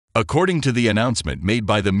According to the announcement made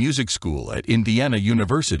by the music school at Indiana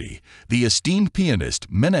University, the esteemed pianist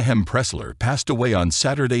Menahem Pressler passed away on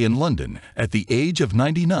Saturday in London at the age of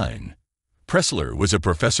 99. Pressler was a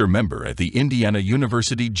professor member at the Indiana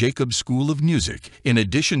University Jacobs School of Music, in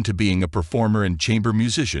addition to being a performer and chamber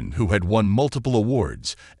musician who had won multiple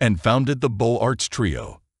awards and founded the Beaux Arts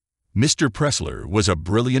Trio. Mr. Pressler was a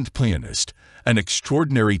brilliant pianist, an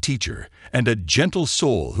extraordinary teacher, and a gentle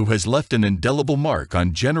soul who has left an indelible mark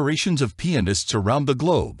on generations of pianists around the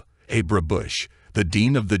globe, Abra Bush, the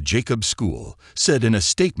dean of the Jacobs School, said in a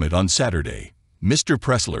statement on Saturday. Mr.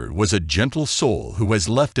 Pressler was a gentle soul who has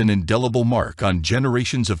left an indelible mark on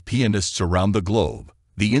generations of pianists around the globe.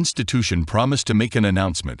 The institution promised to make an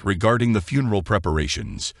announcement regarding the funeral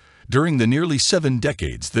preparations. During the nearly 7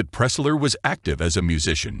 decades that Pressler was active as a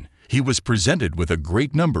musician, he was presented with a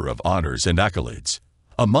great number of honors and accolades.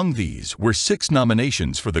 Among these were 6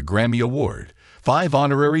 nominations for the Grammy Award, 5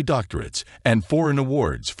 honorary doctorates, and foreign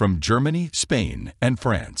awards from Germany, Spain, and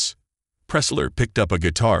France. Pressler picked up a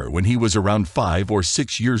guitar when he was around 5 or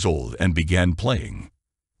 6 years old and began playing.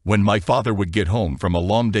 When my father would get home from a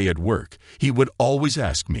long day at work, he would always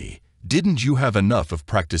ask me, "Didn't you have enough of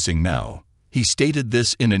practicing now?" He stated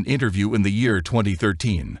this in an interview in the year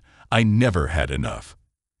 2013, "I never had enough."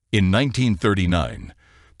 In 1939,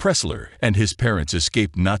 Pressler and his parents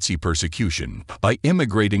escaped Nazi persecution by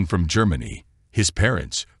immigrating from Germany. His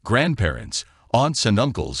parents, grandparents, aunts and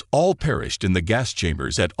uncles all perished in the gas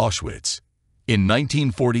chambers at Auschwitz. In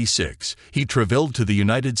 1946, he traveled to the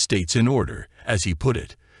United States in order, as he put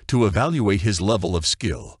it, to evaluate his level of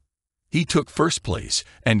skill. He took first place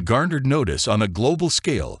and garnered notice on a global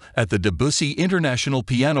scale at the Debussy International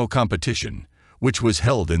Piano Competition, which was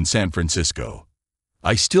held in San Francisco.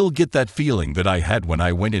 "I still get that feeling that I had when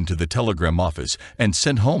I went into the telegram office and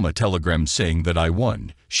sent home a telegram saying that I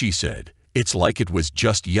won," she said. "It's like it was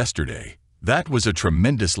just yesterday." "That was a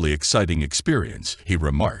tremendously exciting experience," he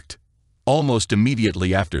remarked. Almost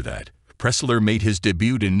immediately after that, Pressler made his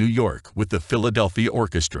debut in New York with the Philadelphia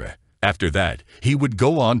Orchestra. After that, he would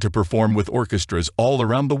go on to perform with orchestras all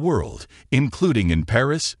around the world, including in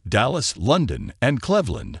Paris, Dallas, London, and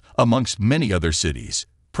Cleveland, amongst many other cities.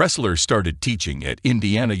 Pressler started teaching at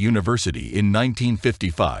Indiana University in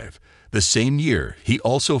 1955. The same year, he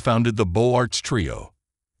also founded the Beaux Arts Trio.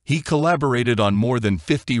 He collaborated on more than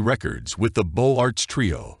 50 records with the Beaux Arts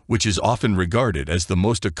Trio, which is often regarded as the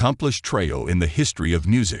most accomplished trio in the history of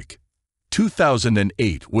music.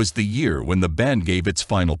 2008 was the year when the band gave its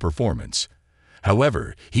final performance.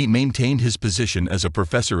 However, he maintained his position as a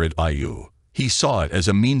professor at IU. He saw it as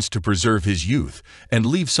a means to preserve his youth and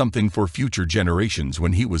leave something for future generations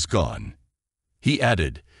when he was gone. He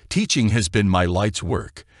added, "Teaching has been my life's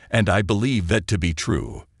work, and I believe that to be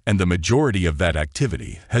true, and the majority of that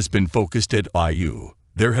activity has been focused at IU.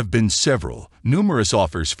 There have been numerous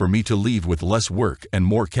offers for me to leave with less work and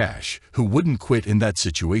more cash. Who wouldn't quit in that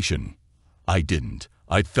situation? I didn't.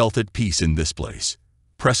 I felt at peace in this place."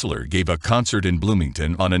 Pressler gave a concert in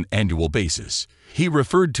Bloomington on an annual basis. He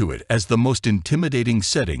referred to it as the most intimidating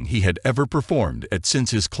setting he had ever performed at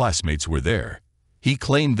since his classmates were there. He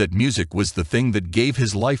claimed that music was the thing that gave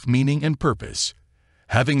his life meaning and purpose.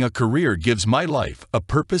 "Having a career gives my life a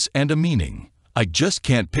purpose and a meaning. I just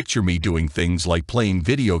can't picture me doing things like playing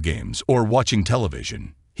video games or watching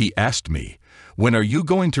television." He asked me, "When are you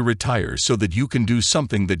going to retire so that you can do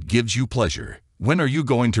something that gives you pleasure? When are you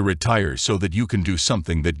going to retire so that you can do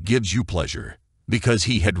something that gives you pleasure?" Because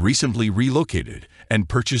he had recently relocated and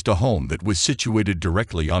purchased a home that was situated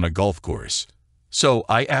directly on a golf course. So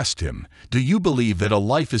I asked him, "Do you believe that a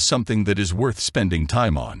life is something that is worth spending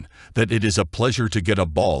time on, that it is a pleasure to get a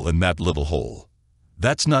ball in that little hole?"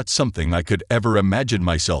 "That's not something I could ever imagine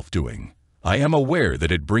myself doing. I am aware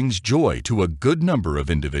that it brings joy to a good number of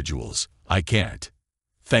individuals. I can't."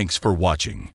 Thanks for watching.